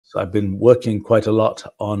I've been working quite a lot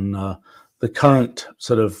on the current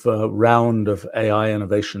sort of round of AI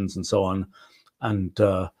innovations and so on. And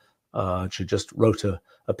she just wrote a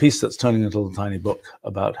piece that's turning into a little tiny book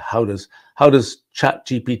about how does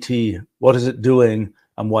ChatGPT, what is it doing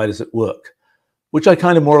and why does it work? Which I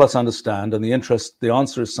kind of more or less understand, and the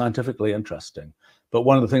answer is scientifically interesting. But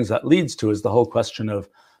one of the things that leads to is the whole question of,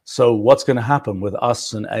 so what's going to happen with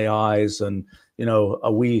us and AIs, and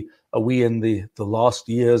are we in the last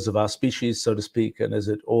years of our species, so to speak, and is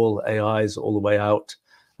it all AIs all the way out,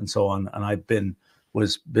 and so on? And I've been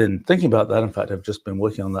thinking about that. In fact, I've just been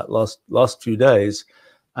working on that last few days,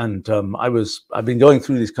 and I've been going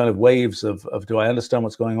through these kind of waves of do I understand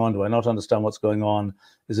what's going on? Do I not understand what's going on?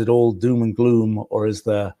 Is it all doom and gloom, or is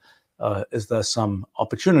there some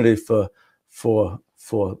opportunity for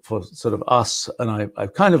sort of us? And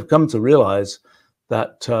I've kind of come to realize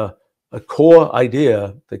that a core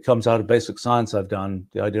idea that comes out of basic science I've done,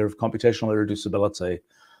 the idea of computational irreducibility,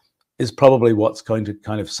 is probably what's going to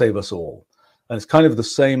kind of save us all. And it's kind of the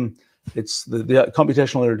same. It's the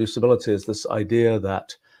computational irreducibility is this idea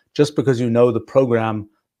that just because you know the program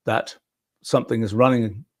that something is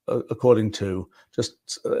running according to,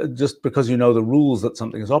 just because you know the rules that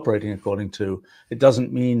something is operating according to, it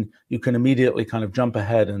doesn't mean you can immediately kind of jump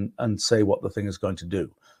ahead and say what the thing is going to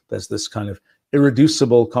do. There's this kind of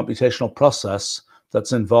irreducible computational process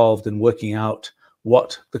that's involved in working out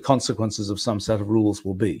what the consequences of some set of rules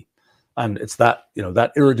will be. And it's that,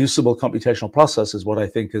 that irreducible computational process is what I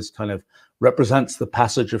think is kind of represents the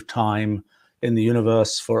passage of time in the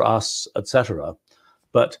universe for us, etc.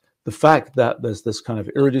 But the fact that there's this kind of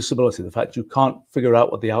irreducibility, the fact you can't figure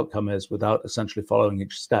out what the outcome is without essentially following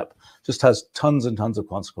each step, just has tons and tons of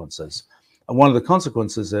consequences. And one of the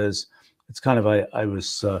consequences is, it's kind of, I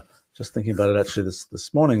was just thinking about it actually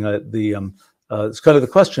this morning, it's kind of the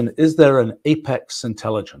question, is there an apex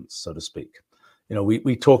intelligence, so to speak?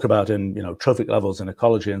 We talk about in, trophic levels in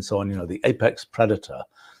ecology and so on, the apex predator.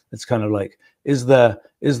 It's kind of like, is there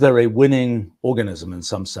a winning organism in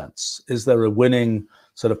some sense? Is there a winning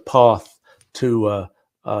sort of path to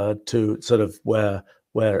sort of where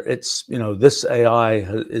it's, this AI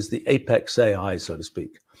is the apex AI, so to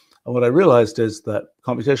speak? And what I realized is that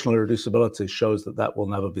computational irreducibility shows that will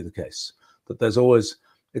never be the case. That it's always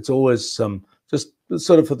just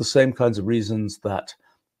sort of for the same kinds of reasons that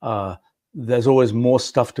there's always more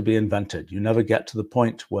stuff to be invented. You never get to the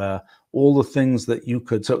point where all the things that you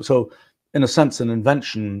could, so in a sense, an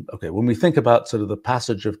invention, okay, when we think about sort of the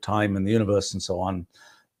passage of time in the universe and so on,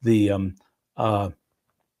 there's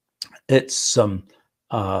this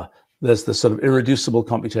sort of irreducible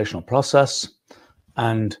computational process,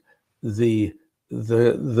 and in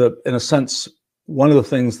a sense, one of the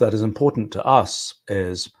things that is important to us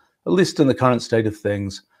is, at least in the current state of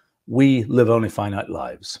things, we live only finite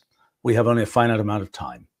lives. We have only a finite amount of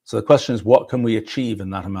time. So the question is, what can we achieve in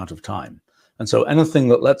that amount of time? And so anything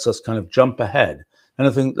that lets us kind of jump ahead,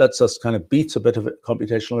 anything that lets us kind of beat a bit of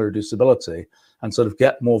computational irreducibility and sort of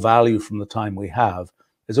get more value from the time we have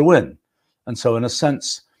is a win. And so in a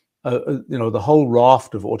sense, the whole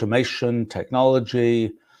raft of automation,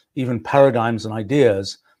 technology, even paradigms and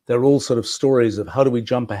ideas, they're all sort of stories of how do we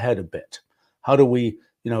jump ahead a bit? How do we,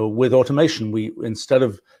 with automation, we, instead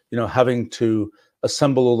of, having to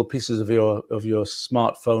assemble all the pieces of your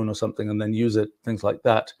smartphone or something and then use it, things like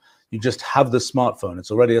that, you just have the smartphone.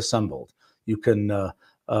 It's already assembled. You can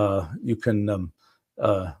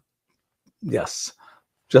yes,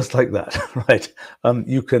 just like that, right?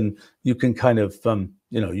 You can kind of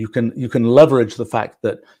you can leverage the fact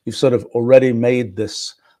that you've sort of already made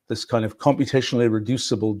this kind of computationally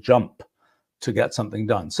reducible jump to get something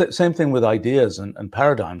done. Same thing with ideas and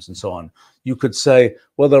paradigms and so on. You could say,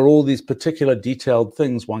 well, there are all these particular detailed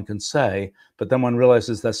things one can say, but then one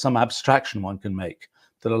realizes there's some abstraction one can make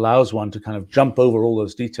that allows one to kind of jump over all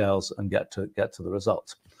those details and get to the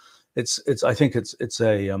result. I think it's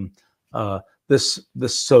so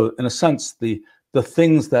in a sense, the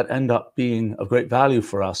things that end up being of great value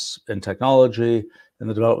for us in technology, in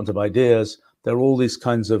the development of ideas, there are all these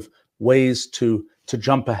kinds of ways to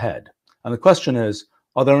jump ahead. And the question is,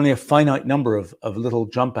 are there only a finite number of little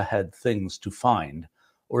jump ahead things to find,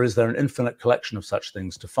 or is there an infinite collection of such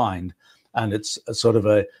things to find? And it's a sort of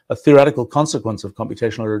a theoretical consequence of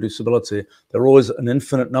computational irreducibility. There are always an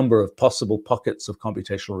infinite number of possible pockets of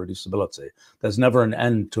computational reducibility. There's never an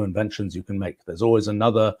end to inventions you can make. There's always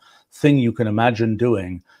another thing you can imagine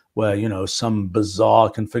doing where, some bizarre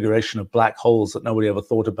configuration of black holes that nobody ever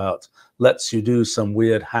thought about lets you do some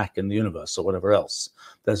weird hack in the universe or whatever else.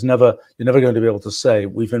 you're never going to be able to say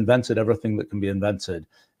we've invented everything that can be invented.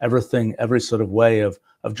 Every sort of way of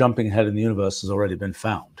jumping ahead in the universe has already been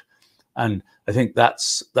found. And I think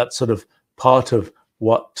that's sort of part of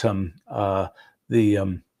what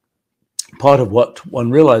part of what one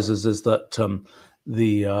realizes is that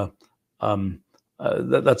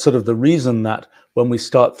that's sort of the reason that when we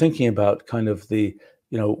start thinking about kind of the,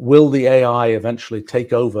 will the AI eventually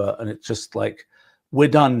take over, and it's just like, we're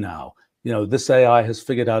done now. This AI has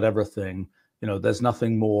figured out everything. There's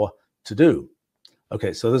nothing more to do.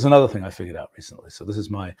 Okay, so there's another thing I figured out recently. So this is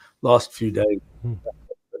my last few days.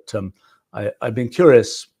 But I've been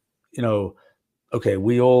curious, okay,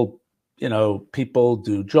 we all, people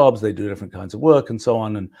do jobs, they do different kinds of work and so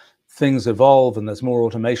on, and things evolve and there's more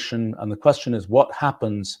automation. And the question is, what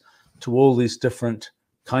happens to all these different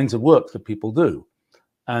kinds of work that people do?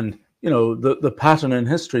 And, the pattern in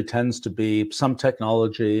history tends to be some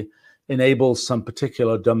technology enables some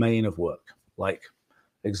particular domain of work, like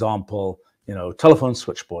example, telephone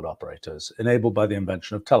switchboard operators enabled by the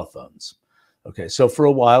invention of telephones. Okay, so for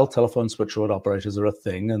a while, telephone switchboard operators are a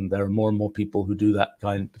thing, and there are more and more people who do that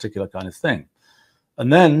particular kind of thing.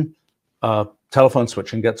 And then telephone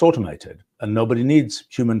switching gets automated, and nobody needs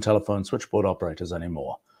human telephone switchboard operators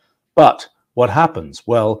anymore. But what happens?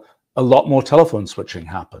 Well, a lot more telephone switching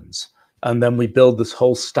happens. And then we build this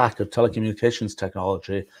whole stack of telecommunications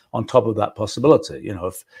technology on top of that possibility.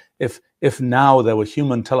 If now there were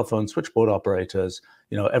human telephone switchboard operators,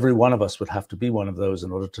 every one of us would have to be one of those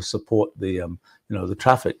in order to support the the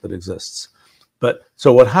traffic that exists. But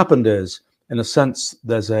so what happened is, in a sense,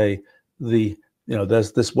 there's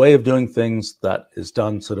this way of doing things that is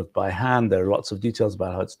done sort of by hand. There are lots of details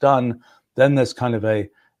about how it's done. Then there's kind of a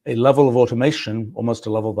level of automation, almost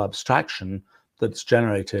a level of abstraction that's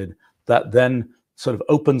generated, that then sort of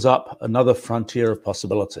opens up another frontier of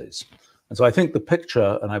possibilities. And so I think the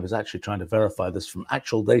picture, and I was actually trying to verify this from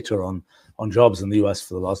actual data on jobs in the US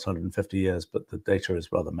for the last 150 years, but the data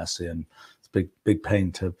is rather messy and it's big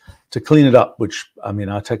pain to clean it up, which, I mean,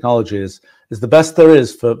 our technology is the best there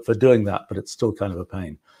is for doing that, but it's still kind of a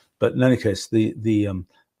pain. But in any case, the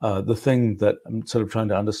thing that I'm sort of trying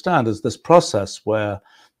to understand is this process where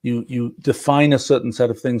you define a certain set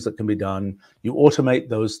of things that can be done, you automate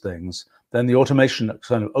those things, then the automation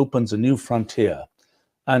kind of opens a new frontier.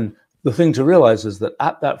 And the thing to realize is that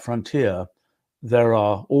at that frontier, there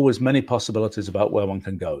are always many possibilities about where one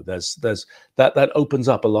can go. There's that opens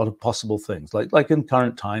up a lot of possible things. Like in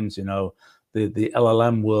current times, the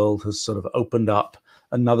LLM world has sort of opened up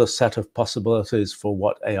another set of possibilities for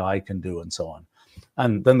what AI can do and so on.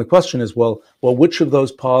 And then the question is, well, which of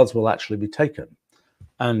those paths will actually be taken?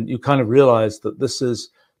 And you kind of realize that this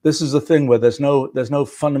is a thing where there's no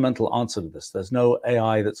fundamental answer to this. There's no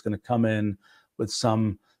AI that's going to come in with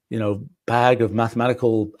some bag of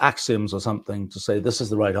mathematical axioms or something to say this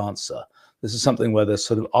is the right answer. This is something where there's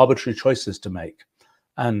sort of arbitrary choices to make,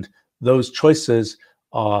 and those choices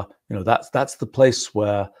are that's the place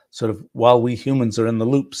where sort of, while we humans are in the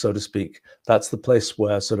loop, so to speak, that's the place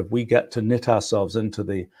where sort of we get to knit ourselves into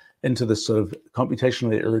this sort of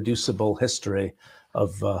computationally irreducible history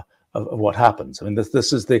of what happens. I mean,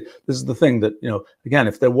 this is the thing that, again,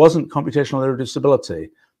 if there wasn't computational irreducibility,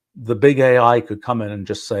 the big AI could come in and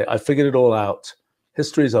just say, I figured it all out,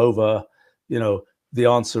 history's over, the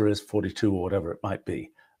answer is 42 or whatever it might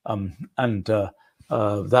be. But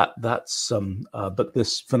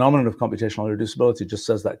this phenomenon of computational irreducibility just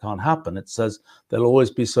says that can't happen. It says there'll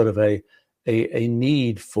always be sort of a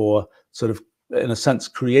need for sort of, in a sense,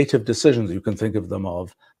 creative decisions. You can think of them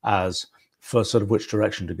as for sort of which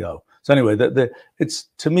direction to go. So anyway,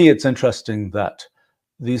 to me, it's interesting that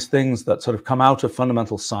these things that sort of come out of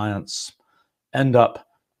fundamental science end up,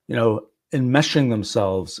 enmeshing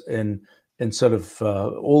themselves in sort of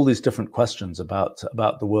all these different questions about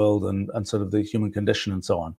the world and sort of the human condition and so on.